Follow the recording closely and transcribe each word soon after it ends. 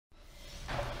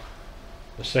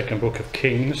the second book of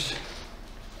Kings,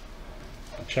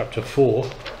 chapter 4.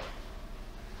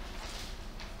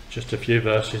 Just a few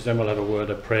verses, then we'll have a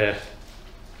word of prayer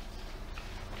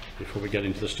before we get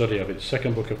into the study of it.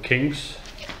 Second book of Kings,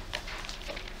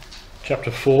 chapter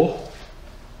 4,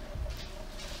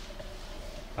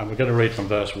 and we're going to read from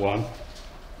verse 1.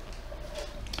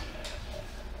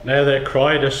 Now there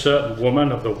cried a certain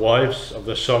woman of the wives of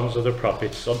the sons of the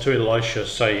prophets unto Elisha,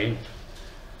 saying,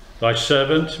 Thy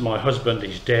servant, my husband,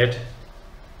 is dead,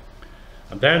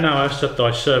 and thou knowest that thy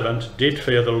servant did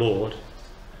fear the Lord,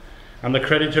 and the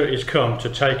creditor is come to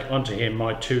take unto him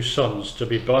my 2 sons to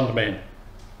be bondmen.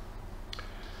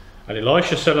 And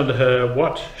Elisha said unto her,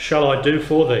 What shall I do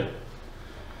for thee?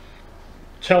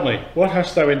 Tell me, what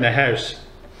hast thou in the house?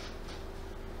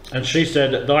 And she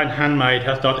said, Thine handmaid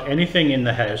hath not anything in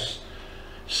the house,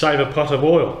 save a pot of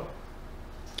oil.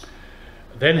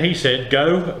 Then he said,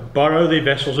 Go, borrow thee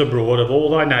vessels abroad of all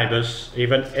thy neighbours,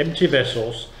 even empty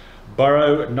vessels,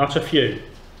 borrow not a few.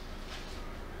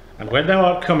 And when thou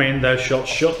art come in, thou shalt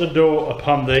shut the door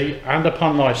upon thee and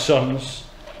upon thy sons,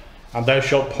 and thou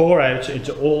shalt pour out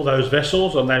into all those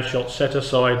vessels, and thou shalt set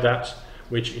aside that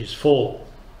which is full.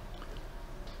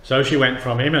 So she went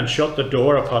from him and shut the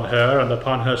door upon her and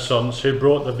upon her sons, who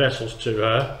brought the vessels to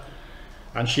her,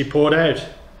 and she poured out.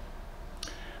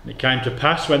 And it came to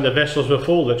pass, when the vessels were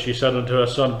full, that she said unto her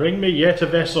son, Bring me yet a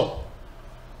vessel.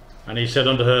 And he said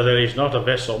unto her, There is not a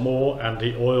vessel more, and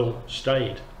the oil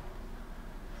stayed.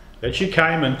 Then she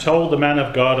came and told the man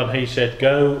of God, and he said,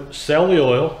 Go, sell the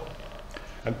oil,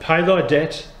 and pay thy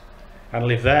debt, and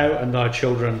live thou and thy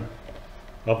children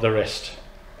of the rest.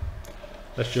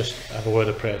 Let's just have a word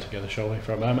of prayer together, shall we,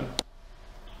 for a moment.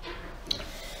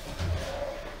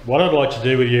 What I'd like to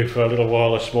do with you for a little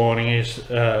while this morning is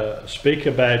speak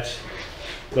about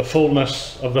the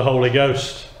fullness of the Holy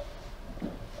Ghost,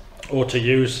 or to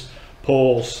use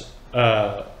Paul's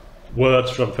words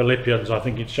from Philippians, I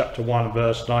think it's chapter 1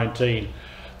 verse 19,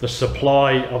 the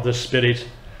supply of the Spirit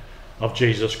of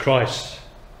Jesus Christ.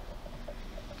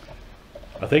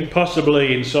 I think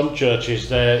possibly in some churches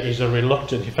there is a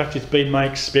reluctance, in fact it's been my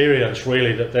experience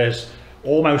really, that there's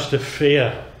almost a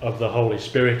fear of the Holy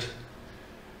Spirit,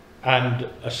 and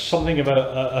something of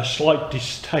a slight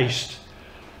distaste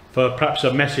for perhaps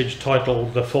a message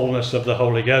titled The Fullness of the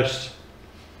Holy Ghost,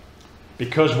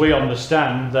 because we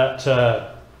understand that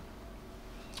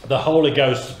the Holy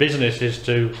Ghost's business is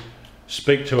to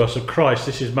speak to us of Christ.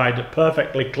 This is made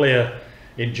perfectly clear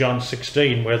in John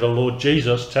 16, where the Lord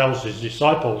Jesus tells his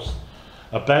disciples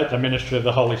about the ministry of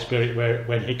the Holy Spirit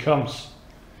when he comes.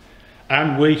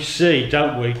 And we see,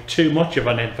 don't we, too much of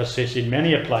an emphasis in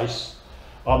many a place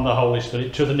on the Holy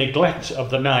Spirit, to the neglect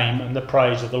of the name and the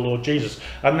praise of the Lord Jesus,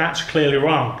 and that's clearly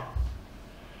wrong.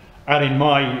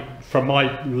 And from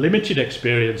my limited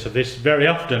experience of this, very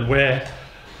often where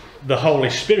the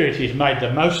Holy Spirit is made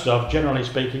the most of, generally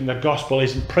speaking, the gospel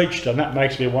isn't preached, and that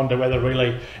makes me wonder whether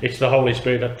really it's the Holy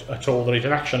Spirit at all that is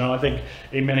in action, and I think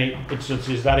in many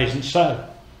instances that isn't so.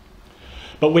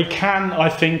 But we can, I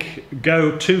think,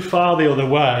 go too far the other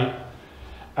way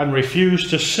and refuse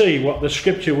to see what the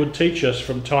Scripture would teach us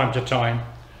from time to time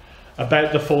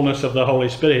about the fullness of the Holy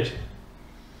Spirit.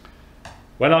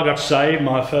 When I got saved,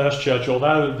 my first church,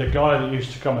 although the guy that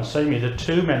used to come and see me, the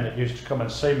 2 men that used to come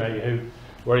and see me who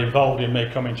were involved in me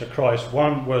coming to Christ,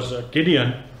 one was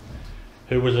Gideon,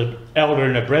 who was an elder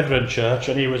in a Brethren church,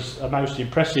 and he was a most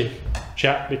impressive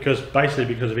chap because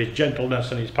of his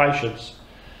gentleness and his patience.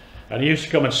 And he used to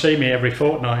come and see me every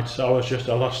fortnight, so I was just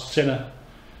a lost sinner,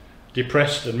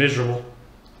 depressed and miserable.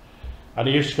 And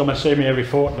he used to come and see me every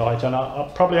fortnight, and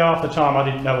probably half the time I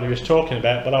didn't know what he was talking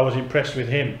about, but I was impressed with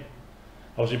him.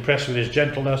 I was impressed with his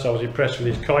gentleness, I was impressed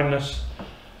with his kindness,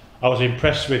 I was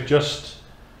impressed with just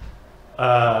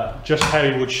how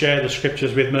he would share the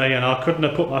Scriptures with me, and I couldn't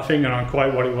have put my finger on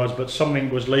quite what it was, but something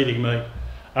was leading me.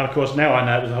 And of course now I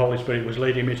know that the Holy Spirit was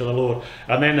leading me to the Lord.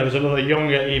 And then there was another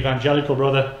younger evangelical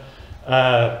brother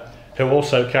who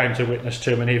also came to witness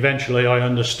to me, and eventually I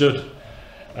understood.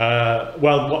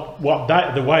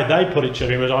 The way they put it to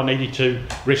me was I needed to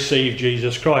receive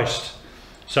Jesus Christ.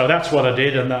 So that's what I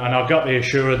did, and I got the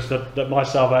assurance that my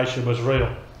salvation was real.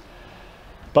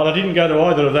 But I didn't go to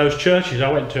either of those churches. I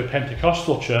went to a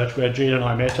Pentecostal church where Gene and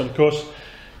I met, and of course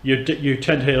you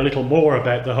tend to hear a little more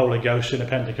about the Holy Ghost in a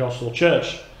Pentecostal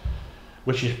church,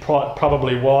 which is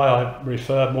probably why I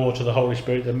refer more to the Holy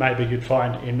Spirit than maybe you'd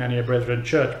find in many a Brethren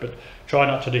church, but try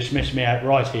not to dismiss me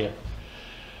outright here.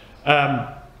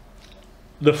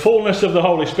 The fullness of the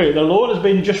Holy Spirit. The Lord has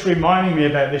been just reminding me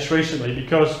about this recently,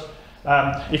 because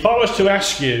if I was to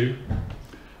ask you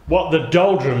what the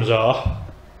doldrums are,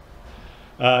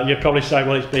 you'd probably say,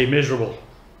 well, it's being miserable.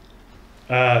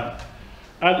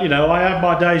 And you know, I have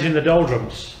my days in the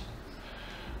doldrums,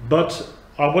 but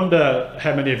I wonder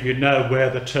how many of you know where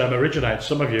the term originates.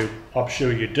 Some of you, I'm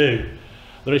sure you do.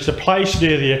 That it's a place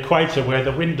near the equator where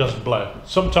the wind doesn't blow.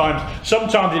 Sometimes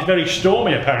it's very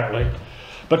stormy apparently,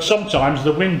 but sometimes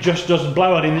the wind just doesn't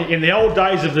blow. And in the old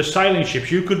days of the sailing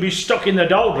ships, you could be stuck in the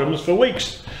doldrums for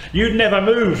weeks. You'd never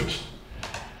moved.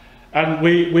 And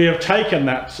we have taken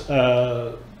that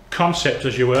concept,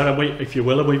 as you will, and if you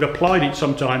will, and we've applied it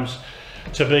sometimes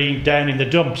to being down in the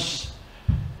dumps.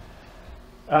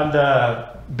 And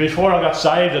before I got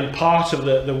saved, and part of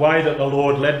the way that the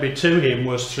Lord led me to him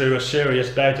was through a serious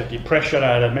bout of depression.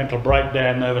 I had a mental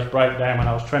breakdown, nervous breakdown when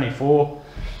I was 24.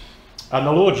 And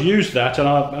the Lord used that,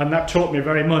 and that taught me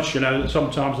very much, you know, that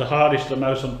sometimes the hardest and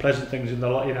most unpleasant things in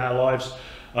our lives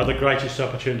are the greatest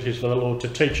opportunities for the Lord to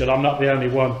teach. And I'm not the only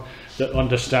one that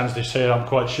understands this here, I'm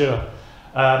quite sure.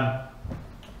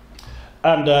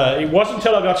 It wasn't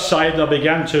until I got saved and I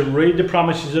began to read the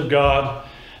promises of God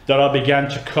that I began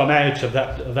to come out of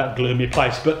that gloomy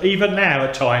place. But even now,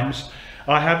 at times,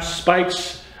 I have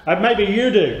spates, and maybe you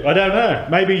do, I don't know,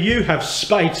 maybe you have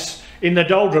spates in the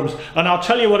doldrums, and I'll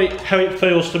tell you how it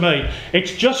feels to me.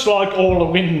 It's just like all the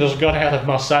wind has got out of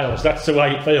my sails. That's the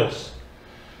way it feels.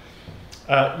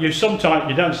 You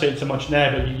don't see it so much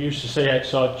now, but you used to see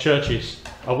outside churches.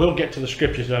 I will get to the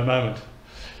scriptures in a moment.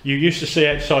 You used to see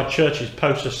outside churches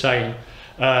posters saying,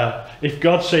 if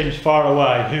God seems far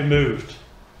away, who moved?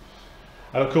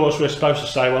 And of course we're supposed to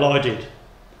say, well, I did.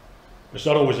 It's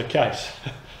not always the case.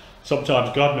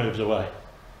 Sometimes God moves away.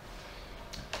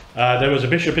 There was a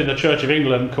bishop in the Church of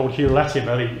England called Hugh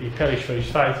Latimer. He perished for his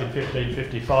faith in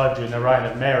 1555 during the reign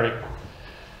of Mary.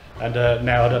 And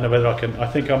now I don't know whether I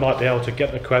think I might be able to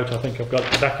get the quote. I think I've got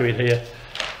the back of it here.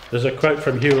 There's a quote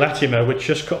from Hugh Latimer which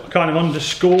just kind of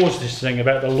underscores this thing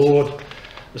about the Lord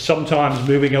sometimes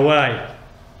moving away.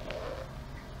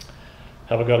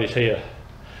 Have I got it here?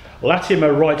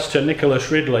 Latimer writes to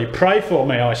Nicholas Ridley, "Pray for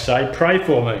me, I say, pray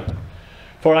for me.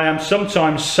 For I am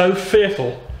sometimes so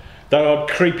fearful that I'd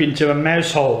creep into a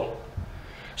mouse hole.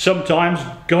 Sometimes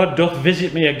God doth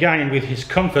visit me again with his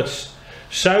comforts.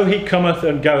 So he cometh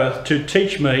and goeth to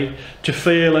teach me to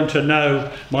feel and to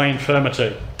know my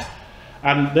infirmity."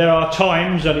 And there are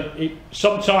times, and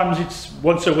sometimes it's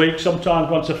once a week, sometimes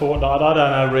once a fortnight, I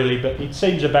don't know really, but it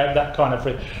seems about that kind of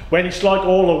thing, when it's like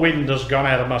all the wind has gone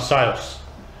out of my sails.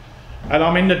 And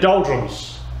I'm in the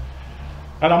doldrums.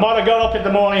 And I might have got up in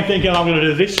the morning thinking, I'm going to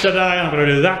do this today, and I'm going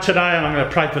to do that today, and I'm going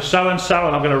to pray for so-and-so,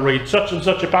 and I'm going to read such and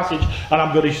such a passage, and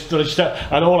I'm going to study stuff.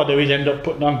 And all I do is end up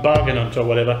putting on bargain hunt or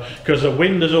whatever, because the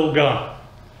wind has all gone.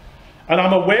 And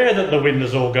I'm aware that the wind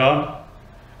has all gone,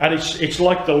 and it's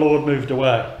like the Lord moved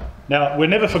away. Now, we're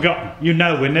never forgotten. You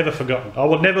know we're never forgotten. I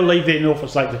will never leave thee nor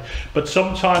forsake thee. But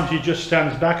sometimes he just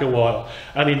stands back a while,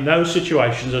 and in those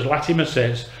situations, as Latimer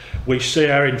says, we see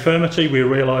our infirmity, we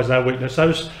realise our weakness.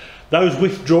 Those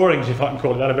withdrawings, if I can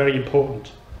call it that, are very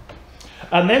important.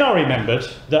 And then I remembered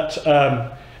that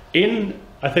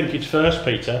I think it's 1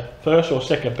 Peter, 1 or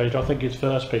 2 Peter, I think it's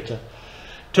 1 Peter,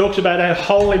 talks about how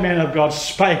holy men of God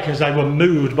spake as they were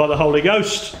moved by the Holy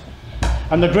Ghost.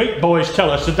 And the Greek boys tell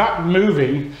us that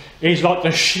moving is like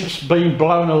the ships being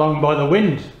blown along by the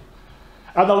wind.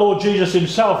 And the Lord Jesus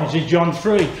himself, as in John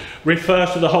 3,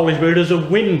 refers to the Holy Spirit as a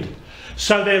wind.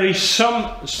 So there is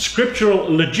some scriptural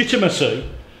legitimacy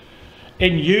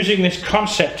in using this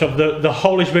concept of the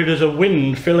Holy Spirit as a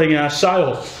wind filling our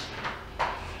sails.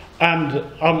 And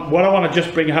what I want to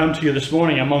just bring home to you this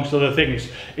morning, amongst other things,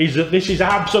 is that this is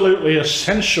absolutely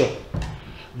essential.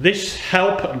 This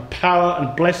help and power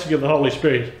and blessing of the Holy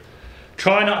Spirit.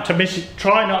 Try not to miss it.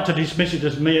 Try not to dismiss it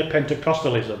as mere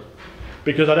Pentecostalism,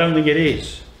 because I don't think it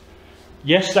is.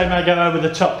 Yes, they may go over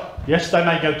the top. Yes, they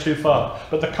may go too far,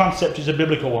 but the concept is a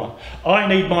biblical one. I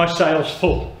need my sails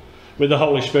full with the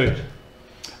Holy Spirit.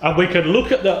 And we could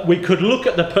look at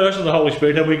the person of the Holy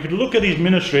Spirit, and we could look at his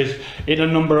ministries in a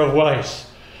number of ways.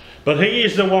 But he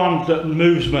is the one that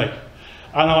moves me.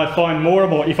 And I find more and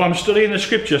more, if I'm studying the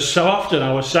scriptures so often,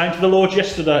 I was saying to the Lord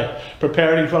yesterday,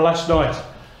 preparing for last night,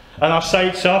 and I say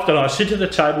it so often, I sit at the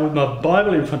table with my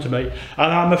Bible in front of me,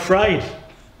 and I'm afraid.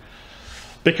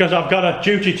 Because I've got a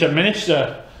duty to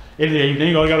minister in the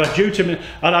evening, or I've got a duty,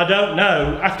 and I don't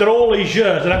know, after all these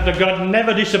years, and after God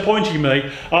never disappointing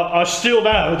me, I still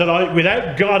know that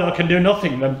without God I can do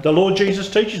nothing. The Lord Jesus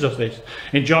teaches us this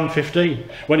in John 15,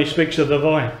 when he speaks of the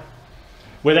vine.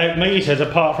 Without me, he says,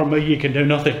 apart from me you can do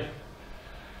nothing.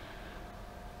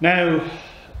 Now,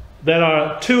 there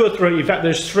are two or three, in fact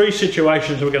there's three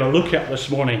situations we're going to look at this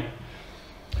morning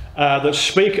that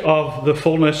speak of the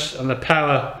fullness and the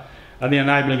power and the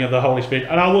enabling of the Holy Spirit.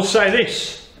 And I will say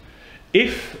this,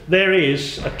 if there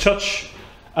is a touch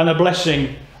and a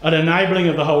blessing, an enabling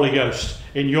of the Holy Ghost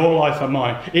in your life and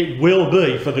mine, it will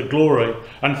be for the glory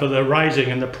and for the raising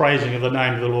and the praising of the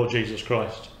name of the Lord Jesus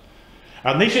Christ.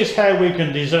 And this is how we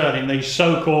can discern in these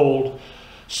so-called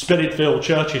Spirit-filled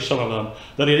churches, some of them,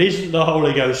 that it isn't the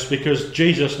Holy Ghost, because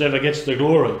Jesus never gets the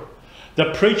glory.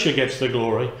 The preacher gets the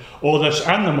glory,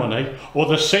 and the money, or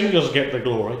the singers get the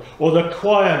glory, or the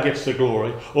choir gets the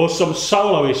glory, or some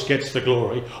soloist gets the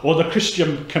glory, or the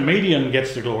Christian comedian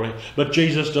gets the glory, but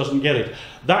Jesus doesn't get it.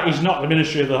 That is not the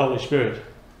ministry of the Holy Spirit.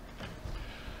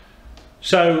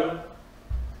 So,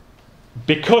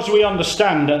 because we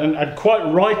understand, and quite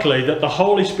rightly, that the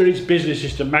Holy Spirit's business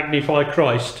is to magnify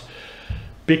Christ,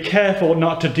 be careful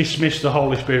not to dismiss the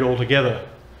Holy Spirit altogether.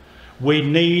 We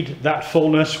need that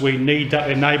fullness, we need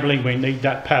that enabling, we need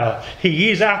that power.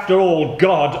 He is, after all,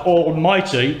 God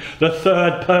Almighty, the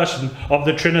third person of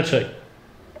the Trinity.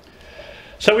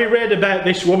 So we read about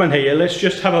this woman here. Let's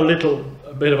just have a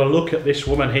bit of a look at this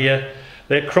woman here.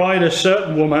 There cried a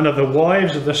certain woman of the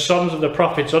wives of the sons of the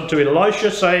prophets unto Elisha,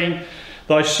 saying,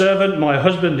 Thy servant, my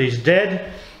husband, is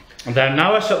dead, and thou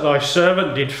knowest that thy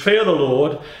servant did fear the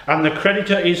Lord, and the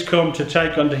creditor is come to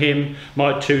take unto him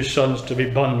my 2 sons to be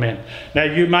bondmen. Now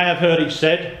you may have heard it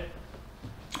said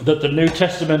that the New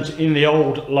Testament in the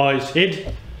Old lies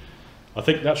hid. I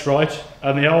think that's right.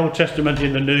 And the Old Testament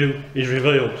in the New is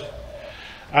revealed.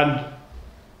 And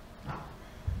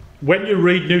when you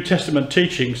read New Testament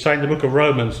teaching, say in the book of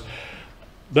Romans,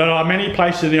 there are many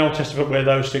places in the Old Testament where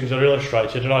those things are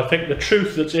illustrated, and I think the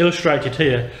truth that's illustrated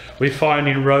here we find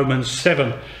in Romans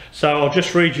 7. So I'll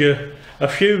just read you a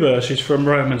few verses from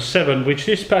Romans 7, which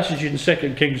this passage in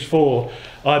 2 Kings 4,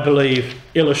 I believe,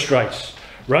 illustrates.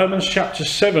 Romans chapter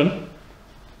 7.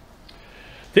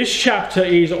 This chapter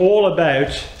is all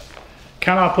about,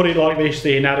 can I put it like this,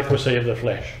 the inadequacy of the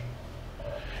flesh.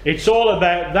 It's all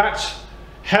about that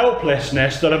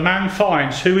helplessness that a man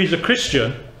finds who is a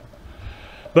Christian,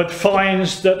 but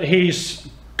finds that he's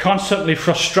constantly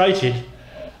frustrated,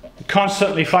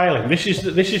 constantly failing. This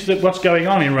is what's going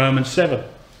on in Romans 7.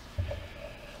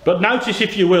 But notice,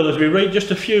 if you will, as we read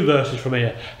just a few verses from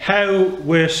here, how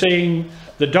we're seeing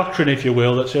the doctrine, if you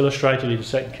will, that's illustrated in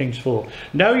 2 Kings 4.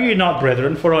 Know ye not,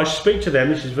 brethren, for I speak to them,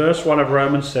 this is verse 1 of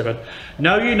Romans 7,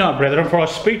 Know ye not, brethren, for I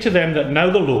speak to them that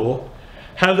know the law,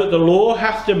 how that the law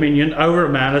hath dominion over a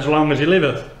man as long as he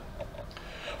liveth.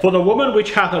 For the woman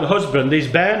which hath an husband is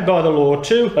bound by the law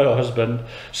to her husband,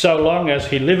 so long as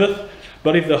he liveth.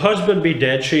 But if the husband be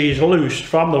dead, she is loosed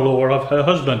from the law of her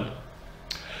husband.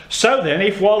 So then,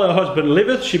 if while her husband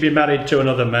liveth she be married to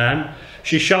another man,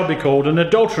 she shall be called an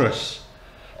adulteress.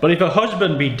 But if her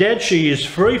husband be dead, she is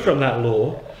free from that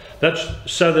law,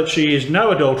 so that she is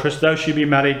no adulteress, though she be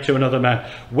married to another man.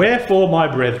 Wherefore,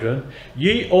 my brethren,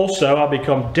 ye also are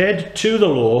become dead to the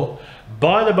law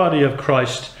by the body of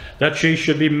Christ, that she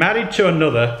should be married to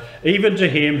another, even to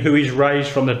him who is raised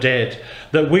from the dead,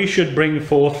 that we should bring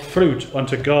forth fruit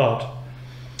unto God.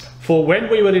 For when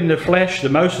we were in the flesh, the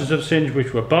motions of sins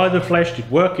which were by the flesh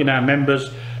did work in our members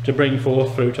to bring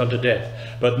forth fruit unto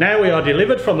death. But now we are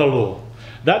delivered from the law,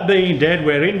 that being dead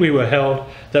wherein we were held,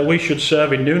 that we should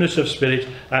serve in newness of spirit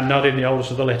and not in the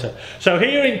oldness of the letter. So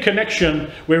here in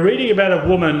connection, we're reading about a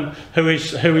woman who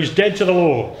is dead to the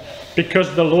law,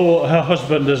 because the law, her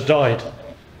husband has died.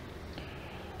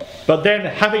 But then,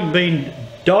 having been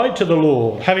died to the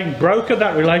law, having broken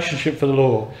that relationship for the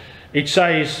law, it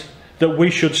says that we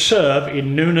should serve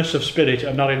in newness of spirit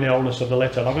and not in the oldness of the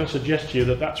letter. And I'm going to suggest to you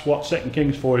that that's what 2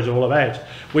 Kings 4 is all about.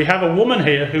 We have a woman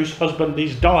here whose husband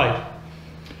is died.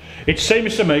 It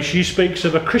seems to me she speaks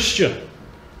of a Christian,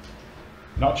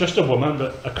 not just a woman,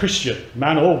 but a Christian,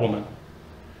 man or woman,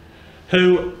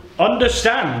 who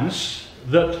understands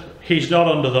that he's not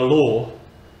under the law,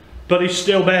 but he's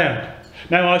still bound.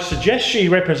 Now, I suggest she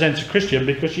represents a Christian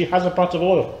because she has a pot of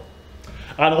oil.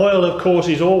 And oil, of course,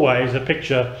 is always a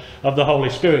picture of the Holy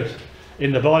Spirit.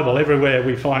 In the Bible, everywhere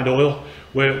we find oil,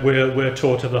 we're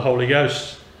taught of the Holy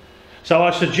Ghost. So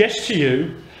I suggest to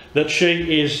you that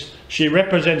she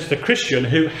represents the Christian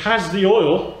who has the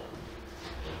oil,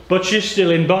 but she's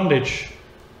still in bondage.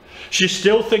 She's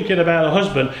still thinking about her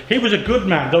husband. He was a good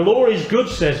man. The law is good,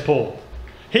 says Paul.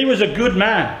 He was a good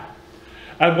man.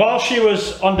 And while she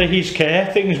was under his care,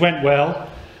 things went well.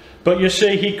 But you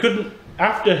see, he couldn't,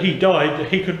 after he died,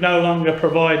 he could no longer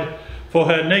provide for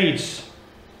her needs.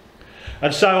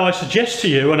 And so I suggest to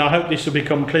you, and I hope this will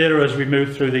become clearer as we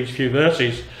move through these few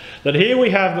verses, that here we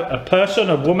have a person,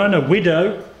 a woman, a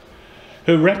widow,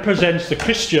 who represents the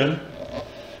Christian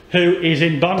who is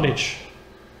in bondage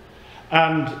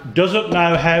and doesn't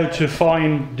know how to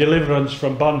find deliverance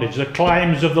from bondage, the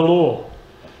claims of the law.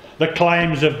 the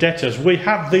claims of debtors. We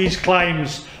have these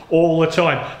claims all the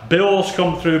time. Bills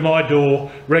come through my door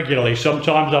regularly.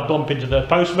 Sometimes I bump into the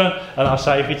postman and I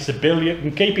say, if it's a bill, you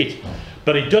can keep it.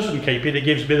 But he doesn't keep it, he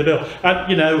gives me the bill. And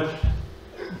you know,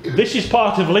 this is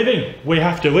part of living. We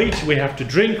have to eat, we have to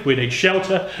drink, we need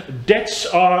shelter. Debts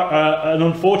are an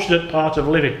unfortunate part of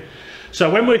living. So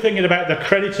when we're thinking about the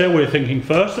creditor, we're thinking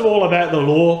first of all about the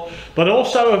law, but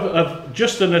also of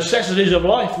just the necessities of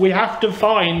life. We have to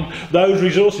find those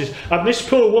resources. And this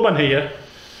poor woman here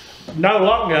no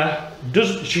longer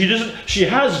she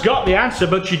has got the answer,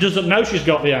 but she doesn't know she's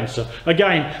got the answer.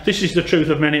 Again, this is the truth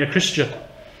of many a Christian.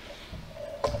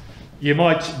 You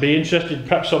might be interested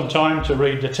perhaps sometime to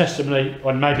read the testimony,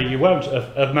 or maybe you won't,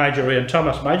 of Major Ian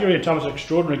Thomas. Major Ian Thomas, an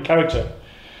extraordinary character.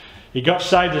 He got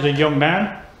saved as a young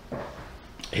man.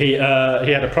 He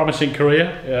had a promising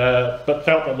career, but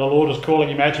felt that the Lord was calling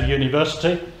him out of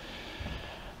university.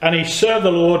 And he served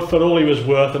the Lord for all he was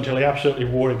worth until he absolutely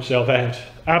wore himself out.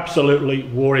 Absolutely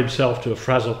wore himself to a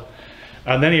frazzle.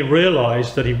 And then he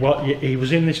realised that he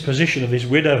was in this position of this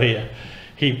widow here.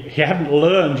 He hadn't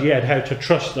learned yet how to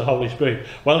trust the Holy Spirit.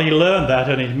 Well, he learned that,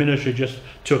 and his ministry just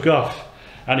took off.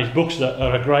 And his books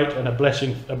are a great and a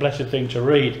blessed thing to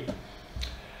read.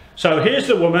 So here's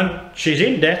the woman. She's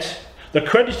in debt. The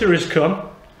creditor has come.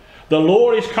 The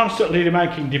law is constantly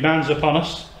making demands upon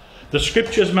us. The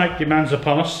scriptures make demands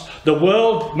upon us. The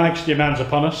world makes demands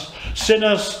upon us.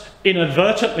 Sinners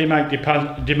inadvertently make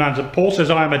demands. And Paul says,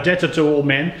 I am a debtor to all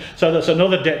men. So that's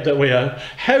another debt that we owe.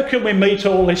 How can we meet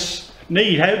all this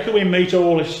need? How can we meet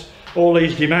all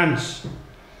these demands?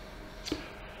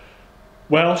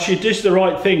 Well, she did the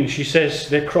right thing. She says,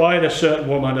 there cried a certain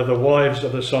woman of the wives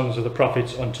of the sons of the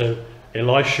prophets unto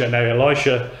Elisha. Now,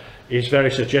 Elisha is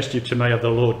very suggestive to me of the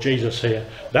Lord Jesus here.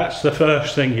 That's the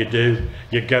first thing you do.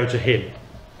 You go to him.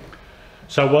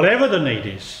 So whatever the need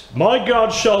is, my God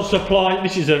shall supply.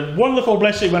 This is a wonderful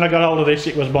blessing. When I got hold of this,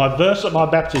 it was my verse at my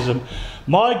baptism.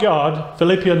 My God,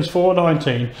 Philippians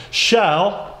 4:19,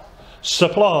 shall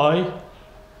supply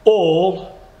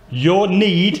all your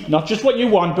need, not just what you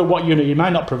want, but what you need. He may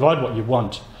not provide what you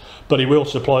want, but he will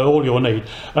supply all your need,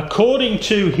 according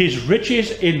to his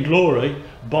riches in glory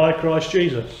by Christ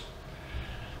Jesus.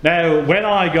 Now, when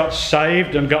I got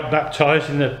saved and got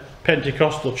baptised in the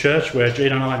Pentecostal church where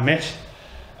Jean and I met,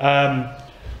 I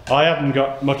haven't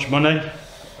got much money.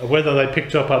 Whether they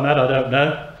picked up on that, I don't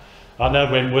know. I know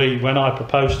when I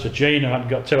proposed to Jean, I hadn't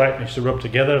got 2 halfpennies to rub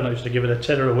together, and I used to give it a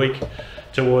tenner a week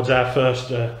towards our first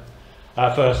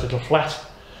little flat.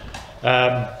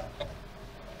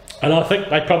 And I think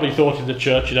they probably thought in the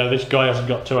church, you know, this guy hasn't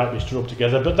got 2 halfpennies to rub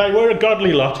together. But they were a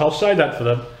godly lot, I'll say that for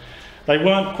them. They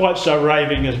weren't quite so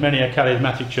raving as many a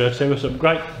charismatic church. There were some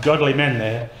great godly men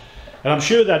there. And I'm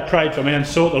sure they'd prayed for me and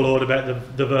sought the Lord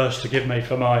about the verse to give me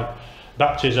for my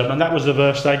baptism. And that was the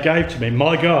verse they gave to me.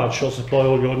 My God shall supply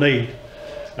all your need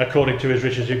according to his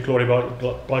riches in glory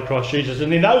by Christ Jesus.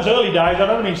 And in those early days, I'd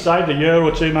only been saved a year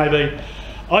or two maybe,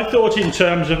 I thought in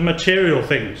terms of material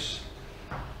things.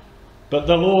 But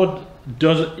the Lord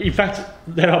does, in fact,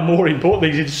 there are more important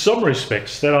things in some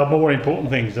respects. There are more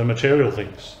important things than material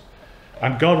things.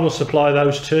 And God will supply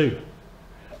those too.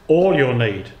 All your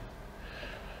need.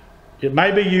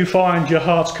 Maybe you find your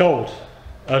heart's cold,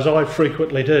 as I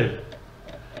frequently do.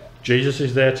 Jesus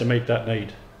is there to meet that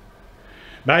need.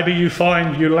 Maybe you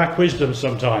find you lack wisdom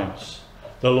sometimes.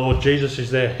 The Lord Jesus is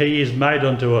there. He is made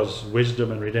unto us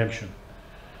wisdom and redemption.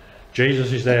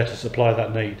 Jesus is there to supply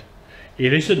that need.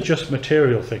 It isn't just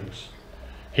material things.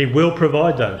 He will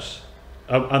provide those.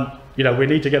 And you know, we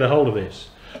need to get a hold of this.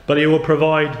 But he will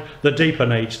provide the deeper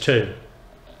needs too.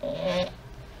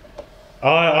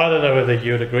 I don't know whether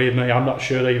you'd agree with me. I'm not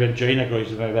sure even Jean agrees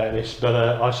with me about this. But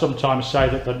I sometimes say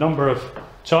that the number of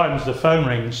times the phone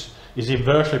rings is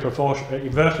inversely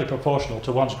proportional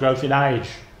to one's growth in age.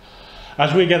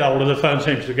 As we get older, the phone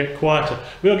seems to get quieter.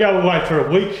 We'll go away for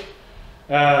a week.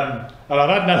 And I've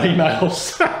had no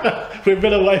emails. We've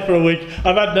been away for a week.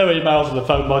 I've had no emails, and the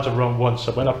phone might have rung once.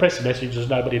 And when I press the message, there's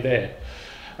nobody there.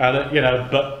 And you know,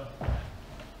 but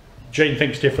Jean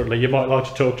thinks differently. You might like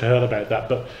to talk to her about that.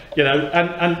 But you know,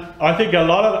 and I think a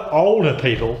lot of older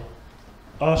people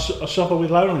suffer with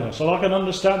loneliness, and I can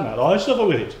understand that. I suffer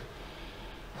with it.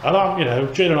 And you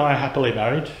know, Jean and I are happily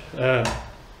married. And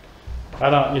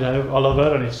you know, I love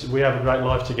her, and we have a great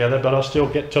life together. But I still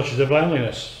get touches of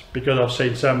loneliness because I've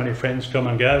seen so many friends come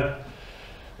and go.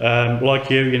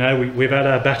 Like you know, we've had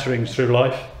our batterings through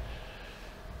life.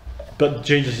 But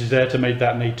Jesus is there to meet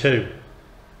that need too.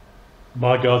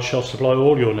 My God shall supply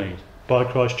all your need by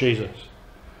Christ Jesus.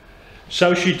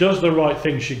 So she does the right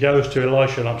thing. She goes to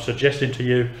Elisha, and I'm suggesting to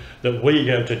you that we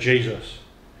go to Jesus.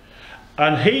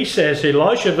 And he says,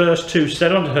 Elisha, verse 2,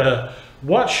 said unto her,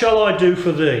 what shall I do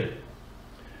for thee?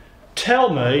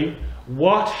 Tell me,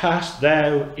 what hast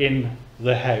thou in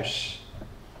the house?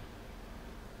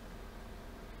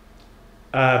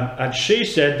 And she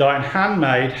said, thine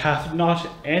handmaid hath not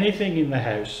anything in the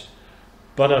house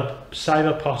but save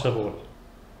a pot of oil.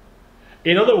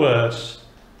 In other words,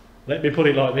 let me put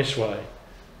it like this way.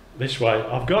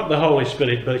 I've got the Holy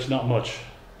Spirit, but it's not much.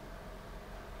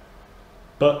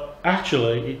 But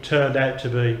actually, it turned out to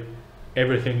be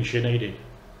everything she needed.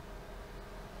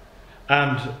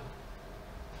 And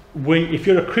if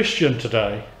you're a Christian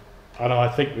today, and I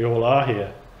think we all are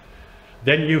here,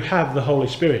 then you have the Holy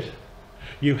Spirit.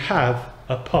 You have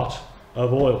a pot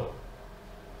of oil.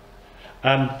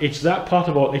 And it's that pot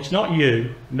of oil. It's not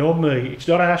you, nor me. It's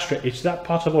not our strength. It's that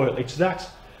pot of oil. It's that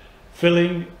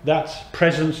filling, that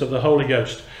presence of the Holy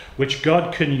Ghost, which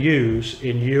God can use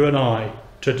in you and I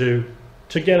to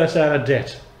get us out of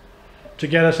debt, to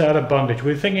get us out of bondage.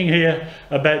 We're thinking here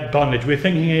about bondage. We're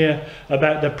thinking here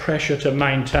about the pressure to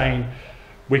maintain,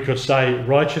 we could say,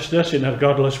 righteousness in a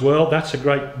godless world. That's a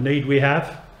great need we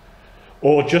have.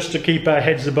 Or just to keep our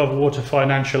heads above water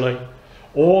financially.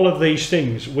 All of these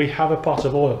things, we have a pot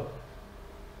of oil.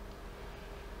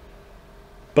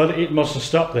 But it mustn't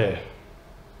stop there.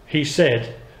 He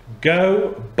said,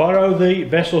 go borrow thee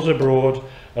vessels abroad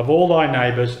of all thy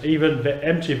neighbours, even the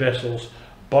empty vessels,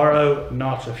 borrow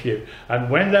not a few. And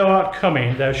when thou art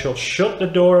coming, thou shalt shut the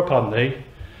door upon thee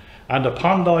and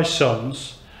upon thy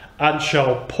sons, and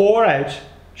shall pour out,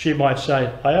 she might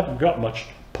say, I haven't got much,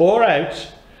 pour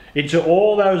out into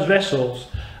all those vessels,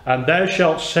 and thou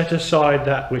shalt set aside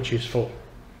that which is full.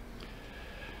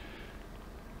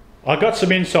 I got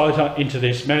some insight into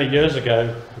this many years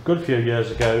ago, a good few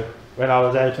years ago, when I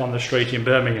was out on the street in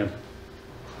Birmingham.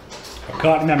 I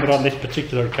can't remember on this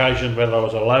particular occasion whether I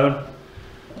was alone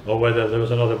or whether there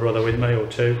was another brother with me or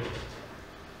two.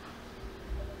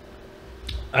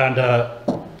 And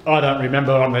I don't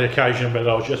remember on the occasion whether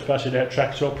I was just passing out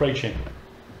tracts or preaching.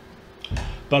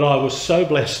 But I was so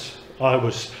blessed.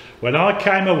 When I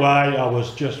came away, I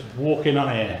was just walking on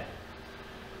air.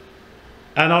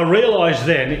 And I realised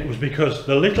then it was because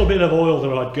the little bit of oil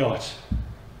that I'd got,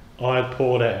 I had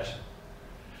poured out.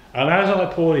 And as I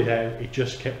poured it out, it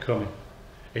just kept coming.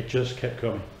 It just kept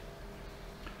coming.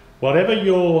 Whatever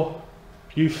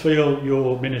you feel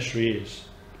your ministry is,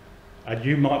 and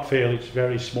you might feel it's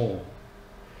very small,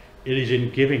 it is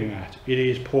in giving that, it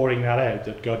is pouring that out,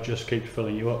 that God just keeps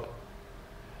filling you up.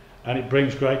 And it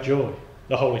brings great joy.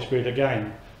 The Holy Spirit,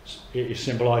 again, it is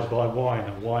symbolised by wine,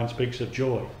 and wine speaks of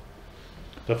joy.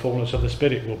 The fullness of the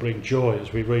Spirit will bring joy,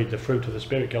 as we read the fruit of the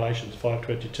Spirit, Galatians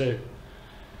 5:22.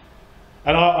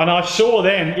 And I saw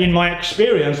then in my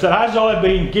experience that as I've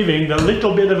been giving the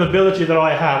little bit of ability that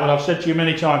I have, and I've said to you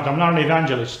many times, I'm not an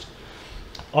evangelist,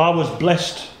 I was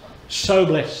blessed, so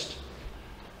blessed.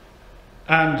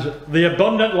 And the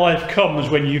abundant life comes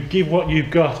when you give what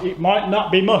you've got. It might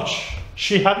not be much.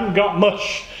 She hadn't got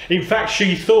much. In fact,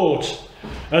 she thought,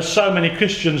 as so many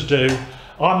Christians do,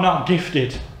 I'm not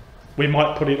gifted. We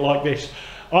might put it like this.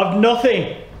 I've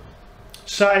nothing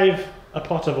save a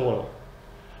pot of oil.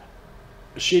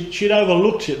 She'd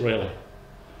overlooked it really.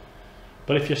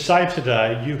 But if you're saved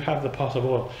today, you have the pot of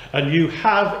oil. And you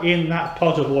have in that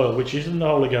pot of oil, which is in the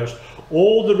Holy Ghost,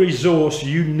 all the resource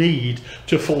you need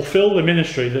to fulfill the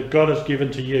ministry that God has given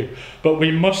to you. But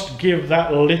we must give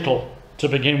that little to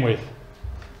begin with.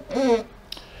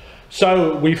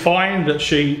 So we find that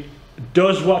she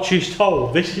does what she's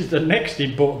told. This is the next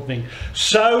important thing.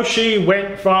 So she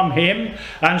went from him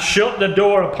and shut the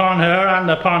door upon her and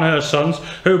upon her sons,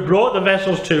 who brought the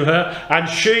vessels to her, and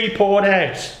she poured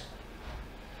out.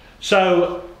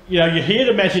 So, you know, you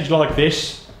hear a message like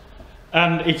this,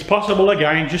 and it's possible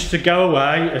again just to go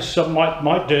away, as some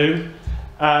might do,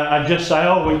 and just say,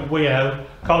 oh, we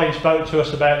Colin spoke to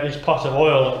us about this pot of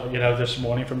oil, you know, this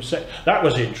morning from that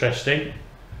was interesting.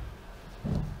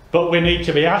 But we need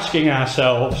to be asking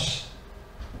ourselves,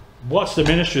 what's the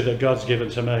ministry that God's given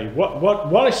to me?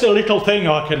 What is the little thing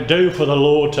I can do for the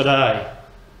Lord today?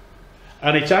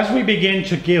 And it's as we begin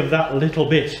to give that little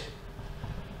bit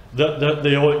that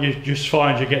the oil, you just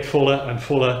find you get fuller and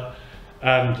fuller,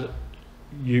 and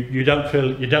you don't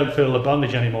feel the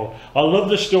bondage anymore. I love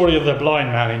the story of the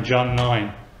blind man in John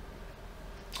 9.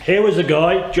 Here was a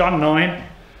guy, John 9,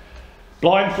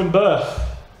 blind from birth.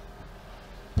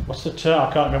 What's the term?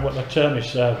 I can't remember what the term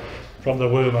is from the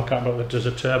womb. I can't remember. There's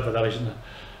a term for that, isn't there?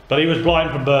 But he was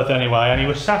blind from birth anyway, and he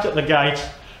was sat at the gate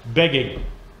begging.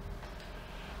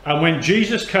 And when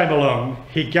Jesus came along,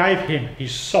 he gave him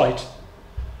his sight,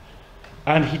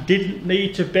 and he didn't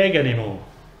need to beg anymore.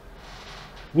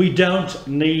 We don't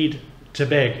need to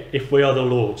beg if we are the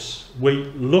Lord's. We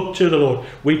look to the Lord.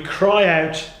 We cry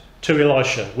out to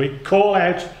Elisha. We call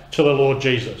out to the Lord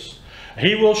Jesus.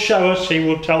 He will show us, he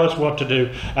will tell us what to do,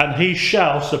 and he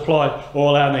shall supply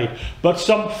all our need. But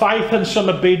some faith and some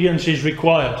obedience is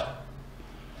required.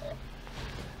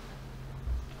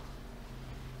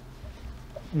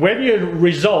 When you're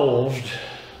resolved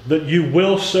that you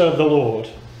will serve the Lord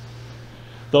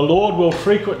will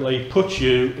frequently put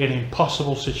you in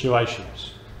impossible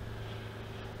situations.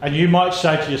 And you might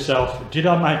say to yourself, did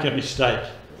I make a mistake?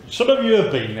 Some of you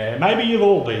have been there. Maybe you've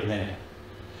all been there.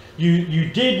 You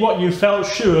did what you felt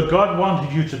sure God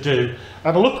wanted you to do.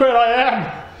 And look where I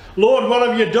am. Lord, what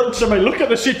have you done to me? Look at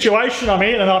the situation I'm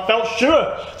in, and I felt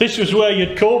sure this was where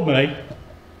you'd called me.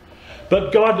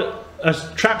 But God,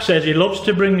 as Trapp says, he loves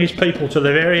to bring his people to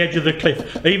the very edge of the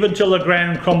cliff, even till the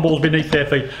ground crumbles beneath their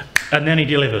feet, and then he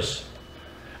delivers.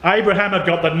 Abraham had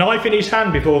got the knife in his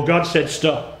hand before God said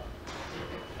stop.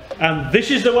 And this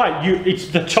is the way. It's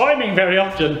the timing very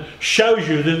often shows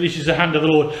you that this is the hand of the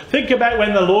Lord. Think about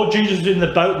when the Lord Jesus was in the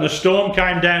boat and the storm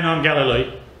came down on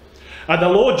Galilee. And the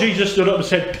Lord Jesus stood up and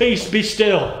said, peace, be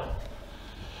still.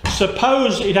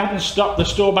 Suppose it hadn't stopped, the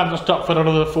storm hadn't stopped for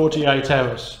another 48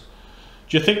 hours.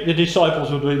 Do you think the disciples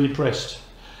would be depressed?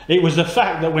 It was the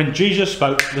fact that when Jesus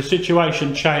spoke, the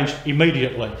situation changed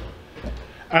immediately.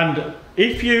 And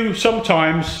if you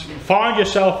sometimes find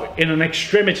yourself in an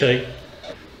extremity,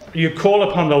 you call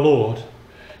upon the Lord.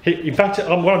 In fact,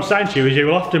 what I'm saying to you is he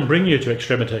will often bring you to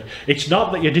extremity. It's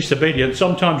not that you're disobedient.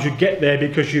 Sometimes you get there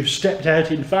because you've stepped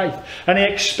out in faith. And he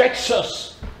expects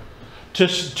us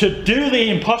to do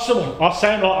the impossible.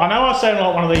 I know I sound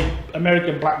like one of the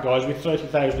American black guys with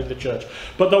 30,000 in the church.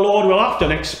 But the Lord will often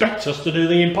expect us to do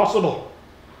the impossible.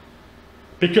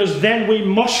 Because then we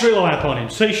must rely upon him.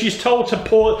 See, she's told to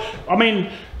pour...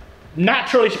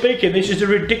 naturally speaking, this is a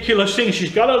ridiculous thing.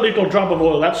 She's got a little drop of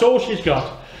oil. That's all she's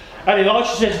got. And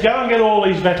Elisha says, go and get all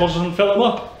these vessels and fill them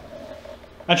up.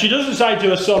 And she doesn't say to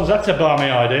her sons, that's a balmy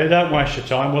idea. Don't waste your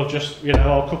time. We'll just,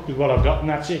 I'll cook with what I've got and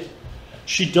that's it.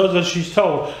 She does as she's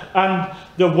told. And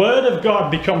the word of God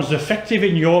becomes effective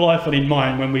in your life and in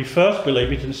mine when we first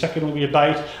believe it and second we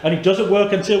obey it. And it doesn't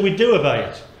work until we do obey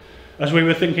it. As we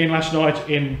were thinking last night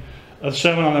in the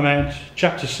Sermon on the Mount,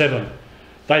 chapter 7.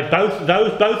 Both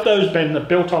those men that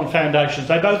built on foundations,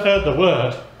 they both heard the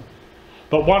word,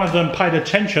 but one of them paid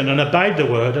attention and obeyed the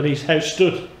word, and his house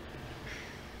stood.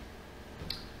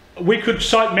 We could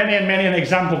cite many and many an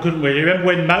example, couldn't we? You remember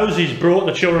when Moses brought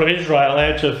the children of Israel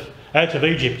out of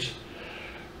Egypt?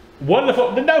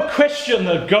 Wonderful. There's no question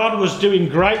that God was doing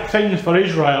great things for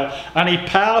Israel, and he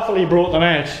powerfully brought them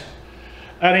out.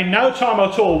 And in no time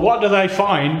at all, what do they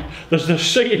find? There's the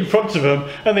sea in front of them,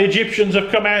 and the Egyptians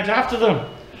have come out after them.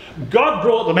 God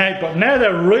brought them out, but now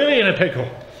they're really in a pickle.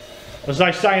 As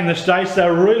they say in the States,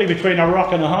 they're really between a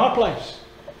rock and a hard place.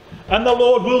 And the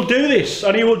Lord will do this,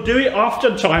 and he will do it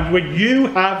oftentimes when you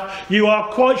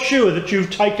are quite sure that you've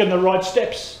taken the right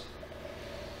steps.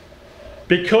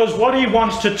 Because what he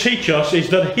wants to teach us is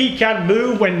that he can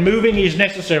move when moving is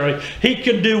necessary. He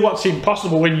can do what's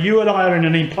impossible when you and I are in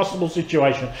an impossible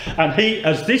situation. And he,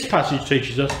 as this passage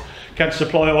teaches us, can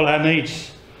supply all our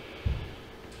needs.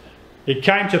 It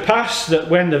came to pass that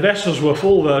when the vessels were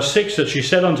full, verse 6, that she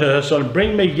said unto her son,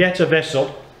 bring me yet a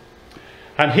vessel.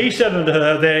 And he said unto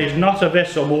her, there is not a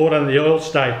vessel more than the oil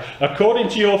stayed. According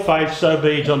to your faith, so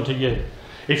be it unto you.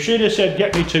 If she'd have said,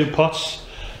 get me 2 pots,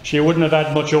 she wouldn't have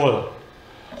had much oil.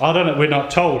 I don't know, we're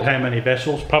not told how many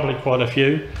vessels, probably quite a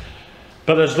few.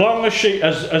 But as long as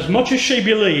as much as she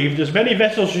believed, as many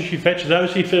vessels as she fetched,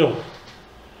 those he filled.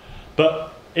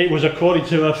 But it was according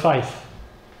to her faith.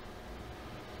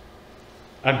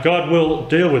 And God will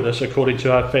deal with us according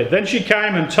to our faith. Then she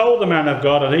came and told the man of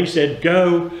God, and he said,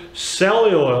 go, sell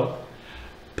the oil,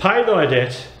 pay thy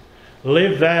debt,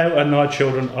 live thou and thy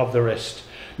children of the rest.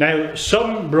 Now,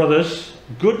 some brothers,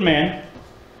 good men,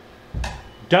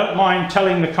 don't mind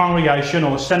telling the congregation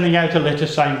or sending out a letter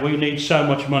saying we need so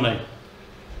much money.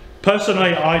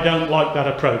 Personally, I don't like that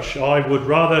approach. I would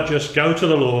rather just go to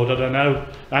the Lord, and I know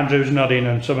Andrew's nodding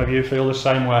and some of you feel the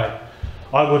same way.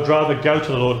 I would rather go to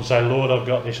the Lord and say, Lord, I've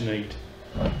got this need.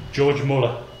 George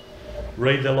Muller.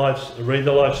 Read the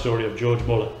life story of George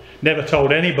Muller. Never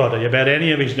told anybody about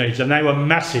any of his needs, and they were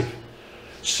massive.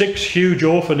 6 huge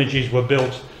orphanages were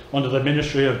built under the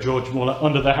ministry of George Muller,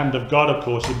 under the hand of God, of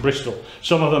course, in Bristol.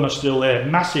 Some of them are still there.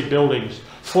 Massive buildings,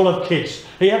 full of kids.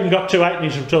 He hadn't got 2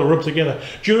 halfpennies until rubbed together.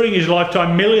 During his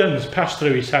lifetime, millions passed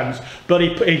through his hands, but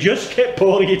he just kept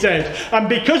pouring it out. And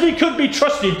because he could be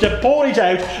trusted to pour it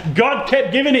out, God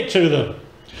kept giving it to them.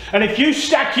 And if you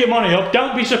stack your money up,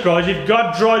 don't be surprised if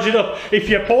God dries it up. If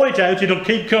you pour it out, it'll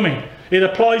keep coming. It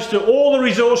applies to all the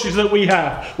resources that we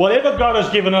have. Whatever God has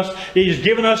given us, He has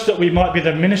given us that we might be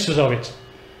the ministers of it.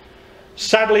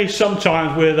 Sadly,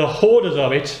 sometimes we're the hoarders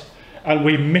of it, and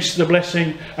we miss the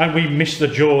blessing and we miss the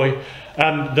joy.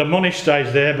 And the money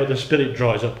stays there, but the spirit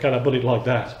dries up. Can I put it like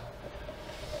that?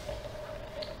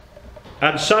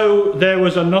 And so there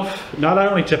was enough not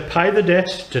only to pay the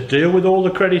debt, to deal with all the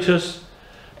creditors,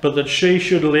 but that she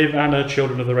should live and her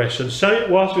children of the rest. And so it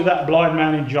was with that blind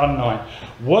man in John 9.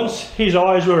 Once his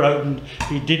eyes were opened,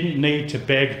 he didn't need to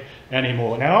beg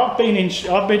anymore. Now I've been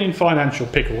in financial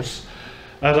pickles,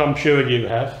 as I'm sure you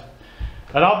have.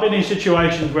 And I've been in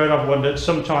situations where I've wondered,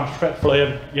 sometimes fretfully,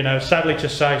 and you know, sadly to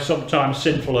say, sometimes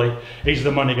sinfully, is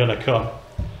the money going to come?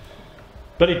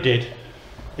 But it did.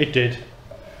 It did.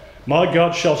 My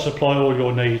God shall supply all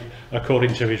your need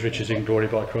according to his riches in glory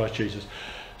by Christ Jesus.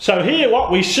 So here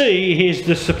what we see is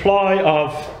the supply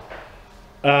of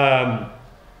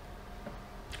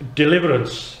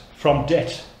deliverance from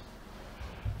debt,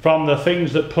 from the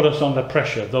things that put us under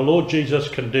pressure. The Lord Jesus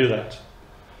can do that.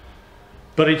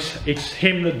 But it's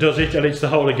him that does it, and it's the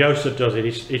Holy Ghost that does it.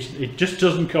 It just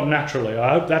doesn't come naturally.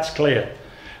 I hope that's clear.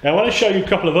 Now I want to show you a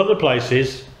couple of other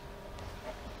places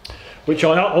which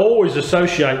I always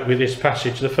associate with this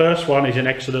passage. The first one is in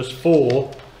Exodus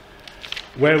 4,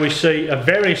 where we see a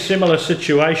very similar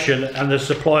situation and the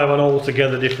supply of an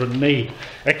altogether different need.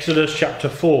 Exodus chapter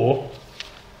 4,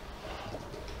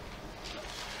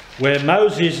 where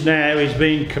Moses now is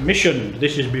being commissioned.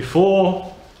 This is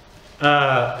before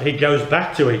he goes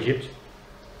back to Egypt,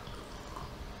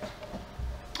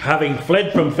 having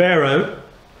fled from Pharaoh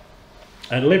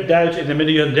and lived out in the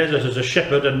Midian desert as a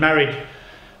shepherd and married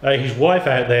his wife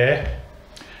out there.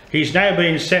 He's now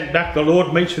being sent back. The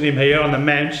Lord meets with him here on the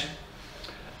mount,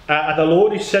 and the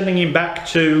Lord is sending him back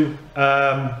to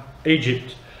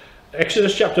Egypt.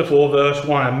 Exodus chapter 4 verse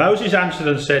 1. And Moses answered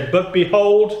and said, But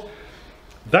behold,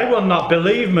 they will not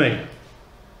believe me,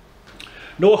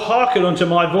 nor hearken unto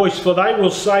my voice, for they will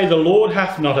say, The Lord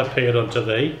hath not appeared unto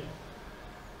thee.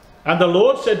 And the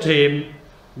Lord said to him,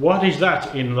 What is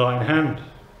that in thine hand?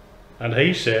 And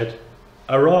he said,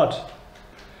 A rod.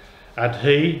 And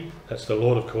he, that's the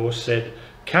Lord of course, said,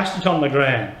 Cast it on the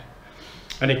ground.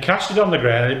 And he cast it on the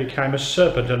ground, and it became a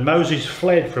serpent, and Moses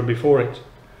fled from before it.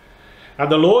 And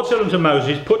the Lord said unto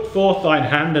Moses, Put forth thine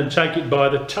hand, and take it by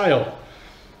the tail.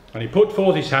 And he put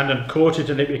forth his hand, and caught it,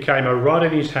 and it became a rod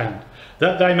in his hand,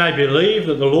 that they may believe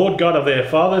that the Lord God of their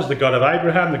fathers, the God of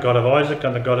Abraham, the God of Isaac,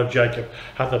 and the God of Jacob,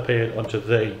 hath appeared unto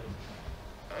thee.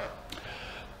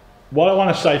 What I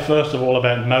want to say first of all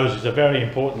about Moses, a very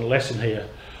important lesson here.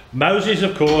 Moses,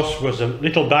 of course, was a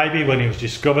little baby when he was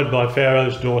discovered by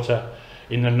Pharaoh's daughter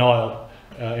in the Nile,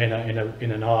 in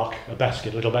an ark, a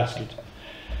basket, little basket,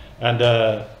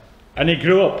 and he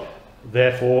grew up,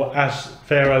 therefore, as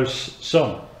Pharaoh's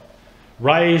son,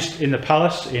 raised in the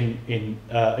palace in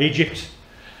Egypt,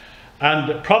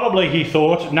 and probably he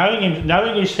thought,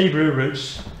 knowing his Hebrew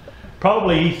roots,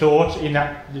 probably he thought in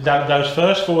those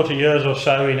first 40 years or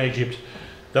so in Egypt,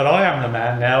 that I am the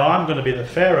man now. I'm going to be the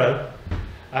Pharaoh.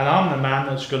 And I'm the man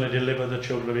that's going to deliver the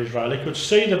children of Israel. He could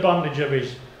see the bondage of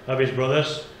his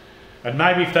brothers, and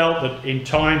maybe felt that in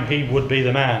time he would be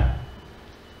the man.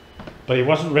 But he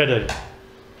wasn't ready.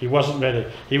 He wasn't ready.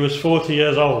 He was 40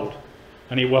 years old,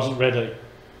 and he wasn't ready.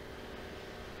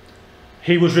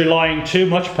 He was relying too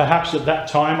much, perhaps at that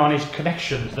time, on his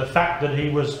connections. The fact that he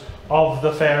was of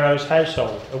the Pharaoh's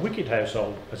household, a wicked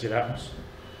household, as it happens.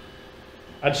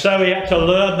 And so he had to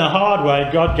learn the hard way.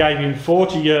 God gave him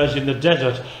 40 years in the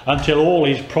desert until all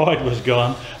his pride was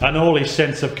gone and all his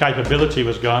sense of capability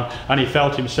was gone, and he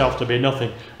felt himself to be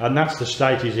nothing. And that's the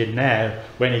state he's in now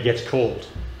when he gets called.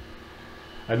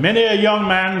 And many a young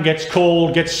man gets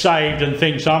called, gets saved, and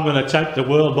thinks, I'm going to take the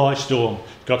world by storm.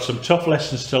 Got some tough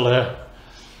lessons to learn.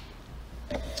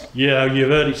 You know, you've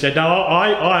heard it said. Now,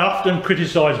 I often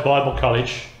criticise Bible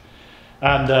college.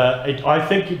 And I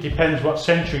think it depends what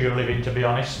century you live in, to be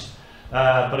honest.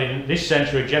 But in this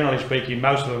century, generally speaking,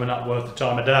 most of them are not worth the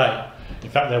time of day. In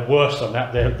fact, they're worse than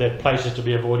that. They're places to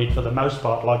be avoided for the most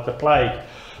part, like the plague.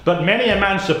 But many a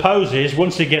man supposes,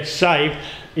 once he gets saved,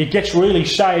 he gets really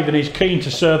saved and he's keen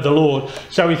to serve the Lord.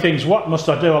 So he thinks, what must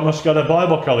I do? I must go to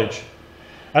Bible college.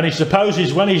 And he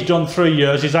supposes when he's done 3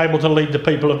 years, he's able to lead the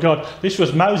people of God. This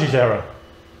was Moses' error.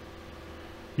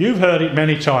 You've heard it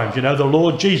many times. You know, the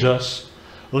Lord Jesus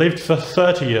lived for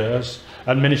 30 years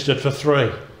and ministered for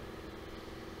 3.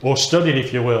 Or studied,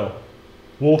 if you will.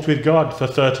 Walked with God for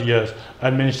 30 years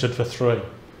and ministered for 3.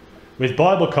 With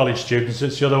Bible college students,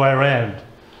 it's the other way around.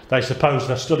 They suppose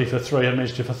they study for 3 and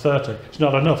ministry for 30. It's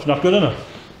not enough, not good enough.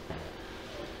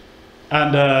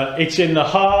 And it's in the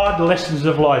hard lessons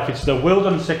of life, it's the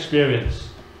wilderness experience,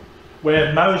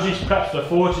 where Moses, perhaps for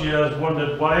 40 years,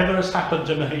 wondered, whatever has happened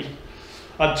to me,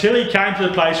 until he came to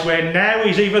the place where now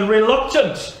he's even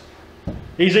reluctant.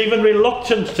 He's even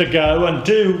reluctant to go and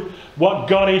do what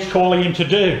God is calling him to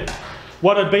do.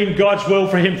 What had been God's will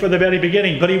for him from the very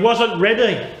beginning. But he wasn't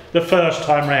ready the first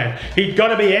time round. He'd got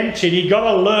to be emptied. He'd got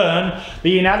to learn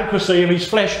the inadequacy of his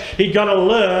flesh. He'd got to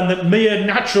learn that mere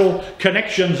natural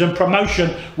connections and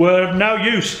promotion were of no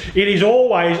use. It is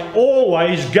always,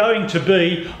 always going to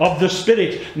be of the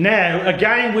Spirit. Now,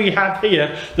 again, we have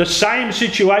here the same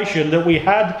situation that we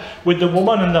had with the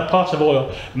woman and the pot of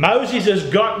oil. Moses has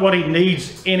got what he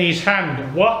needs in his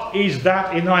hand. What is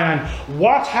that in thy hand?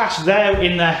 What hast thou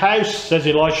in the house, says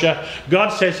Elisha. God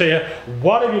says here,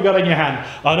 what have you got in your hand?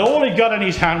 And all he got in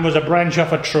his hand was a branch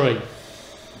off a tree.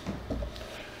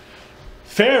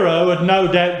 Pharaoh had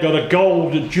no doubt got a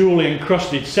gold jewelly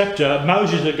encrusted sceptre.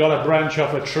 Moses had got a branch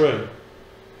off a tree.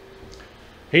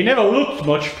 He never looked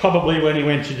much, probably, when he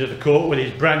went into the court with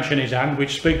his branch in his hand,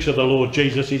 which speaks of the Lord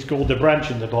Jesus. He's called the branch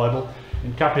in the Bible,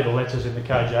 in capital letters in the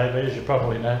KJV, as you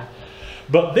probably know.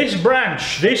 But this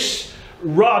branch, this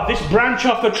rod, this branch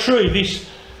off a tree,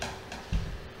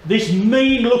 this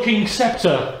mean-looking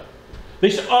sceptre,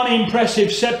 this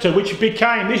unimpressive sceptre, which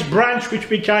became, this branch which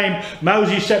became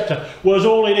Moses' sceptre, was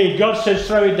all he needed. God says,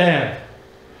 throw it down.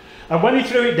 And when he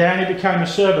threw it down, it became a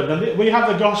serpent. And we have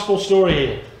the gospel story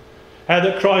here, how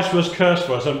that Christ was cursed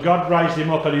for us, and God raised him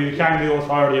up, and he became the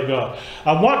authority of God.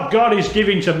 And what God is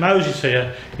giving to Moses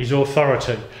here is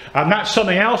authority. And that's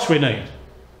something else we need.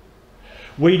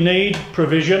 We need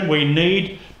provision, we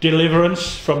need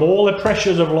deliverance from all the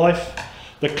pressures of life,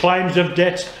 the claims of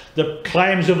debt, the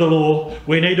claims of the law.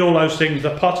 We need all those things.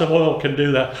 The pot of oil can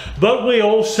do that. But we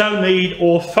also need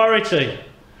authority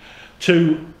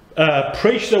to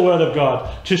preach the word of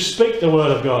God, to speak the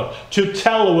word of God, to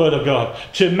tell the word of God,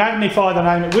 to magnify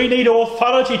the name. We need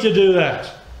authority to do that.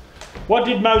 What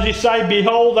did Moses say?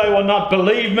 Behold, they will not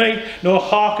believe me, nor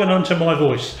hearken unto my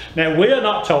voice. Now, we are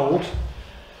not told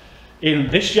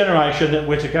in this generation that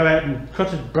we're to go out and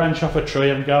cut a branch off a tree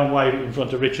and go and wave it in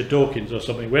front of Richard Dawkins or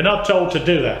something. We're not told to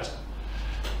do that.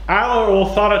 Our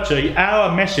authority,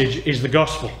 our message is the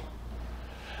gospel.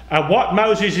 And what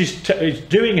Moses is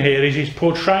doing here is he's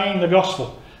portraying the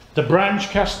gospel. The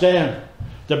branch cast down,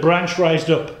 the branch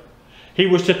raised up. He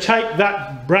was to take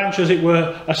that branch, as it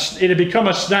were, it had become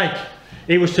a snake.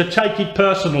 He was to take it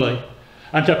personally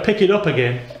and to pick it up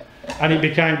again, and it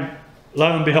became,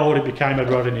 lo and behold, it became a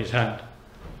rod in his hand.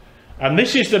 And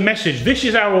this is the message. This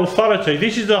is our authority.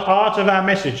 This is the heart of our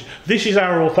message. This is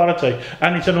our authority.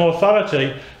 And it's an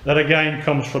authority that again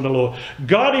comes from the Lord.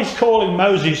 God is calling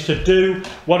Moses to do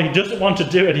what he doesn't want to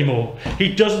do anymore.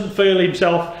 He doesn't feel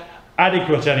himself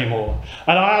adequate anymore.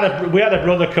 And we had a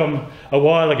brother come a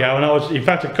while ago, and I was, in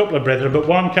fact, a couple of brethren, but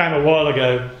one came a while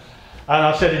ago, and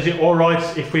I said, is it all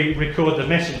right if we record the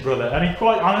message, brother? And he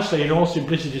quite honestly, in all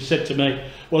simplicity, said to me,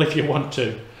 well, if you want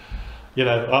to. You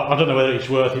know, I don't know whether it's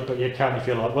worth it, but you can if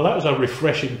you like. Well, that was a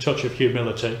refreshing touch of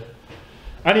humility.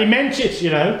 And he meant it,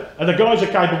 you know. And the guy's a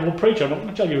capable preacher. I'm not going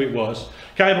to tell you who it was.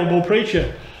 Capable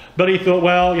preacher. But he thought,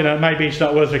 well, you know, maybe it's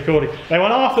not worth recording. Now,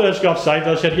 when I first got saved,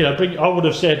 I said, you know, I would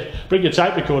have said, bring your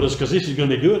tape recorders, because this is going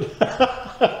to be good.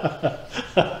 I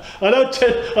don't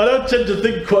tend to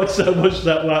think quite so much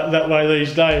that way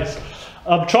these days.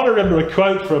 I'm trying to remember a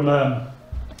quote from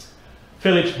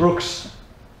Phillips Brooks.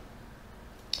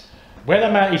 When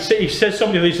a man, he says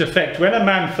something to this effect: when a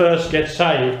man first gets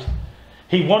saved,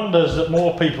 he wonders that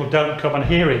more people don't come and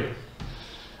hear him.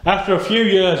 After a few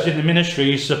years in the ministry,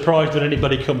 he's surprised that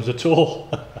anybody comes at all.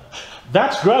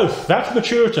 That's growth, that's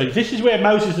maturity. This is where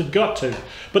Moses had got to.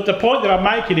 But the point that I'm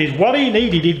making is, what he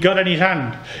needed, he'd got in his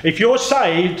hand. If you're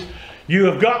saved, you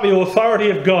have got the authority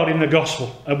of God in the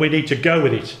gospel, and we need to go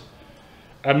with it.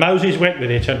 And Moses went with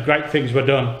it, and great things were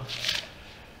done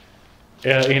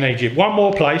in Egypt. One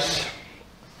more place.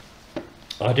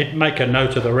 I didn't make a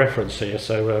note of the reference here,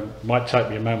 so it might take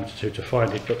me a moment or two to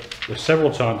find it, but there's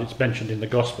several times it's mentioned in the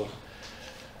Gospel.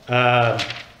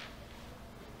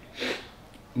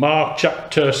 Mark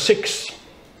chapter 6.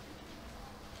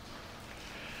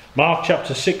 Mark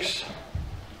chapter 6.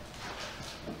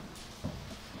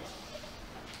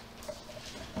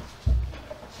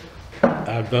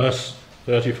 And verse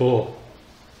 34.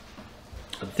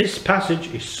 This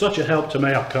passage is such a help to me,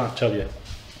 I can't tell you.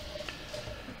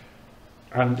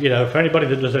 And, you know, for anybody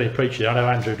that does any preaching, I know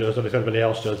Andrew does, and if anybody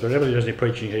else does, but anybody that does any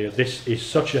preaching here, this is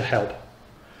such a help.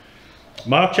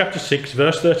 Mark chapter 6,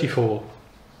 verse 34.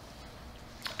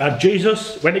 And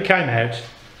Jesus, when he came out,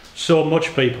 saw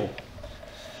much people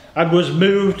and was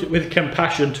moved with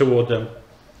compassion toward them,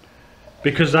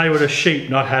 because they were as sheep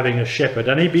not having a shepherd.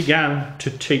 And he began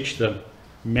to teach them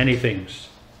many things.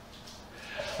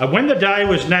 And when the day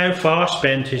was now far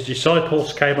spent, his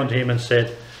disciples came unto him and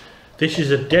said, this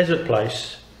is a desert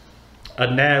place,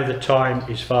 and now the time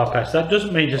is far past. That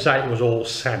doesn't mean to say it was all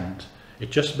sand. It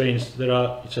just means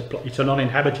it's an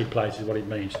uninhabited place is what it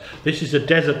means. This is a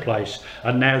desert place,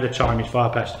 and now the time is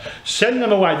far past. Send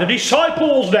them away. The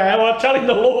disciples now are telling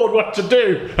the Lord what to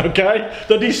do, okay?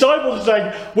 The disciples are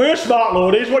saying, we're smart,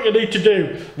 Lord, here's what you need to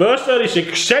do. Verse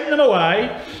 36, send them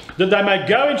away, that they may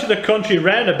go into the country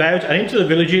round about and into the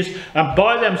villages and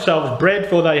buy themselves bread,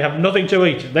 for they have nothing to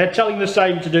eat. They're telling the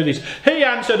Saviour to do this. He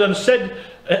answered and said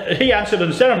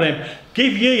unto them,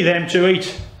 give ye them to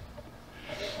eat.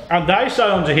 And they say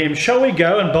unto him, shall we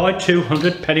go and buy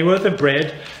 200 pennyworth of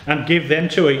bread and give them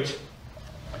to eat?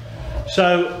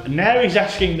 So now he's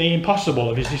asking the impossible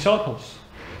of his disciples.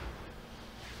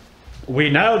 We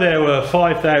know there were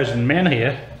 5,000 men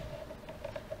here.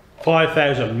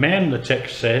 5,000 men, the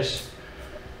text says.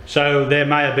 So there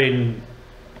may have been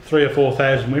 3,000 or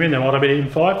 4,000 women. There might have been even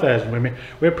 5,000 women.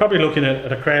 We're probably looking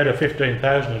at a crowd of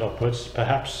 15,000 and upwards,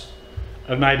 perhaps,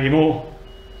 and maybe more.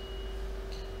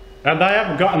 And they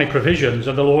haven't got any provisions,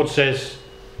 and the Lord says,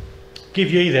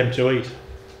 give ye them to eat.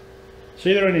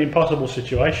 See, they're in an impossible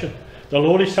situation. The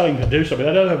Lord is telling them to do something.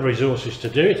 They don't have resources to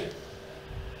do it.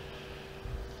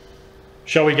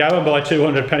 Shall we go and buy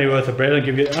 200 pennyworth of bread and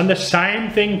give you? And the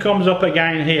same thing comes up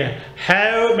again here.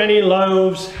 How many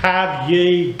loaves have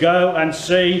ye? Go and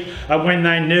see. And when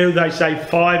they knew, they say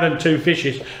 5 and 2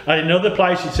 fishes. And in another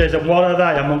place it says, and what are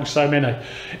they amongst so many?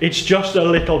 It's just a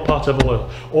little pot of oil.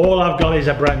 All I've got is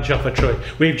a branch off a tree.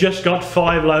 We've just got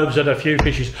 5 loaves and a few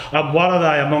fishes. And what are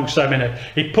they amongst so many?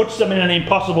 He puts them in an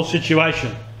impossible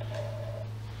situation.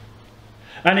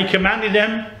 And he commanded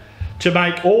them to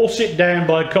make all sit down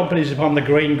by companies upon the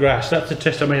green grass. That's the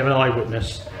testimony of an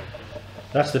eyewitness.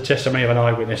 That's the testimony of an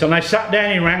eyewitness. And they sat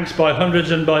down in ranks by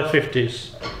hundreds and by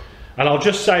 50s. And I'll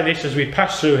just say this as we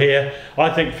pass through here.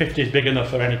 I think 50 is big enough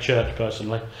for any church,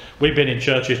 personally. We've been in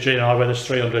churches, Gene and I, where there's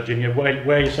 300 and you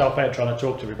wear yourself out trying to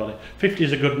talk to everybody. 50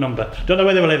 is a good number. Don't know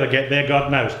whether we'll ever get there,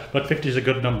 God knows. But 50 is a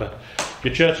good number. If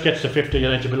your church gets to 50,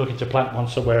 you need to be looking to plant one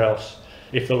somewhere else,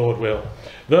 if the Lord will.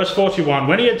 Verse 41,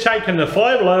 when he had taken the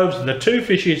 5 loaves and the 2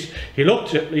 fishes, he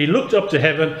looked up to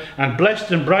heaven and blessed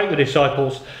and brake the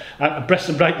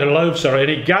loaves, and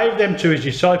he gave them to his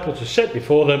disciples to set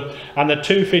before them, and the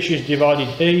 2 fishes divided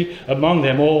he among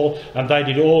them all, and they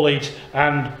did all eat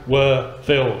and were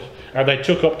filled. And they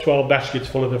took up 12 baskets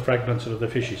full of the fragments of the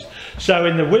fishes. So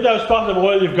in the widow's pot of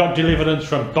oil, you've got deliverance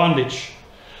from bondage.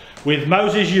 With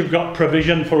Moses you've got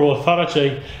provision for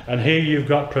authority, and here you've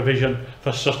got provision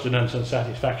for sustenance and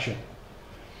satisfaction.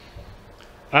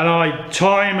 And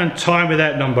time and time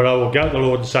without number, I will go to the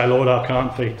Lord and say, Lord, I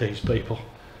can't feed these people.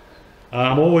 And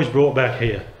I'm always brought back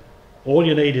here. All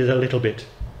you need is a little bit.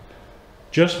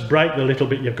 Just break the little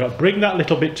bit you've got. Bring that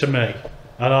little bit to me,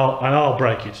 and I'll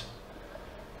break it.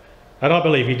 And I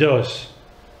believe he does.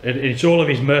 It's all of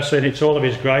his mercy and it's all of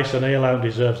his grace, and he alone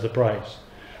deserves the praise.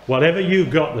 Whatever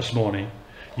you've got this morning,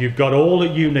 you've got all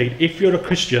that you need. If you're a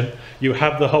Christian, you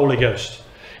have the Holy Ghost.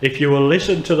 If you will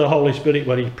listen to the Holy Spirit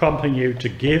when he's prompting you to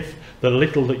give the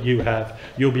little that you have,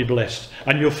 you'll be blessed.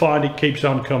 And you'll find it keeps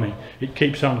on coming. It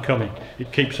keeps on coming.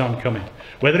 It keeps on coming.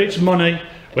 Whether it's money,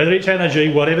 whether it's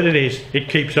energy, whatever it is, it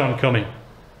keeps on coming.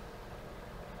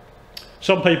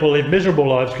 Some people live miserable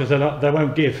lives because they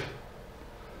won't give.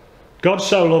 God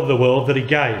so loved the world that he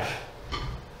gave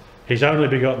his only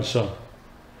begotten Son.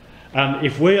 And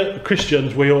if we're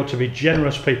Christians, we ought to be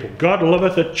generous people. God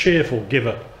loveth a cheerful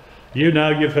giver. You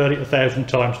know, you've heard it 1,000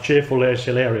 times. Cheerful is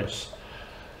hilarious.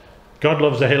 God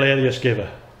loves a hilarious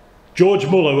giver. George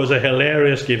Muller was a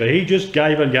hilarious giver. He just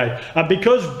gave and gave. And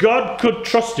because God could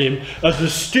trust him as the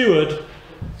steward,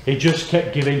 he just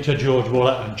kept giving to George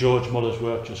Muller, and George Muller's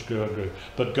work just grew and grew.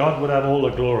 But God would have all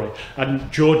the glory.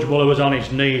 And George Muller was on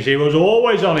his knees. He was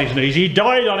always on his knees. He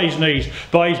died on his knees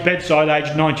by his bedside,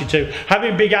 aged 92.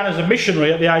 Having begun as a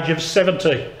missionary at the age of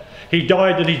 70. He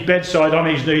died at his bedside on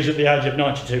his knees at the age of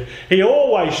 92. He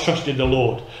always trusted the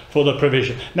Lord for the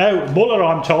provision. Now, Muller,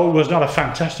 I'm told, was not a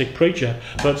fantastic preacher,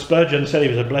 but Spurgeon said he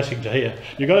was a blessing to hear.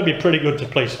 You've got to be pretty good to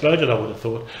please Spurgeon, I would have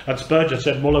thought. And Spurgeon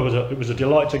said it was a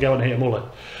delight to go and hear Muller.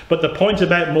 But the point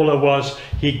about Muller was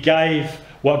he gave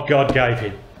what God gave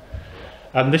him.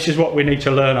 And this is what we need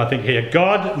to learn, I think, here.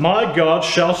 God, my God,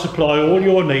 shall supply all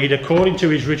your need according to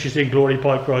his riches in glory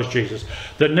by Christ Jesus.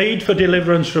 The need for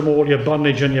deliverance from all your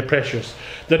bondage and your pressures.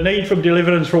 The need for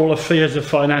deliverance for all the fears of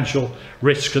financial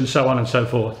risk and so on and so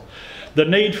forth. The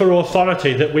need for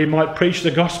authority, that we might preach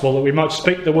the gospel, that we might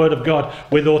speak the word of God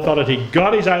with authority.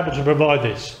 God is able to provide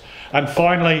this. And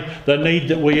finally, the need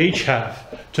that we each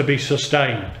have to be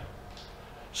sustained.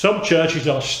 Some churches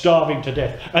are starving to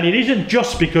death, and it isn't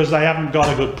just because they haven't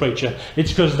got a good preacher.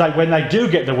 It's because when they do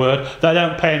get the word, they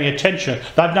don't pay any attention.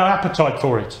 They have no appetite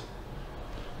for it.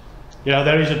 You know,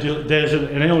 there's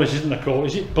an illness, isn't there, called?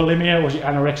 Is it bulimia or is it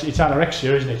anorexia? It's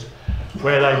anorexia, isn't it?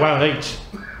 Where they won't eat,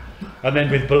 and then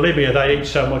with bulimia they eat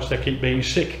so much they keep being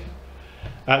sick.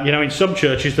 You know, in some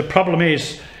churches the problem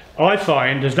is, I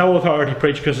find, there's no authority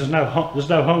preach because there's no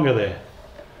hunger there.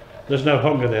 There's no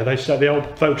hunger there. They say, the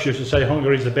old folks used to say,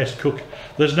 hunger is the best cook.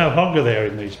 There's no hunger there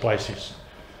in these places,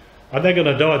 and they're going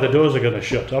to die. The doors are going to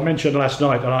shut. I mentioned last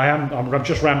night, and I'm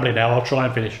just rambling now. I'll try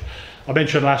and finish. I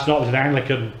mentioned last night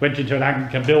went into an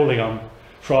Anglican building on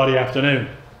Friday afternoon,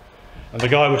 and the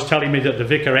guy was telling me that the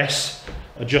vicaress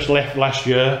had just left last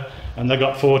year, and they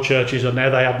got 4 churches, and now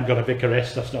they haven't got a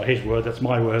vicaress. That's not his word, that's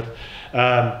my word.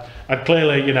 And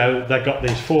clearly, you know, they've got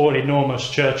these 4 enormous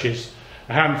churches,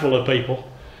 a handful of people,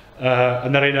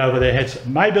 and they're in over their heads.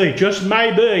 Maybe, just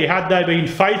maybe, had they been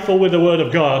faithful with the word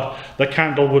of God, the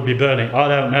candle would be burning. I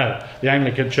don't know. The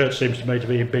Anglican Church seems to me to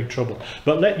be in big trouble.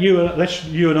 But let's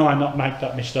you and I not make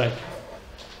that mistake.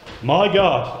 My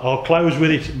God, I'll close with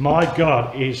it, my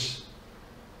God is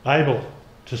able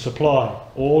to supply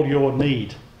all your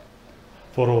need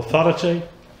for authority,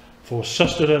 for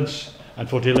sustenance, and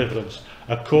for deliverance,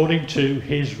 according to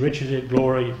his riches in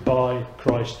glory by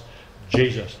Christ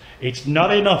Jesus. It's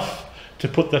not enough to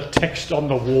put the text on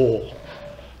the wall.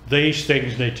 These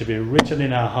things need to be written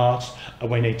in our hearts, and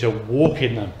we need to walk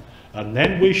in them, and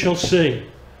then we shall see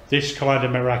this kind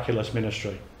of miraculous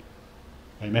ministry.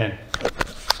 Amen.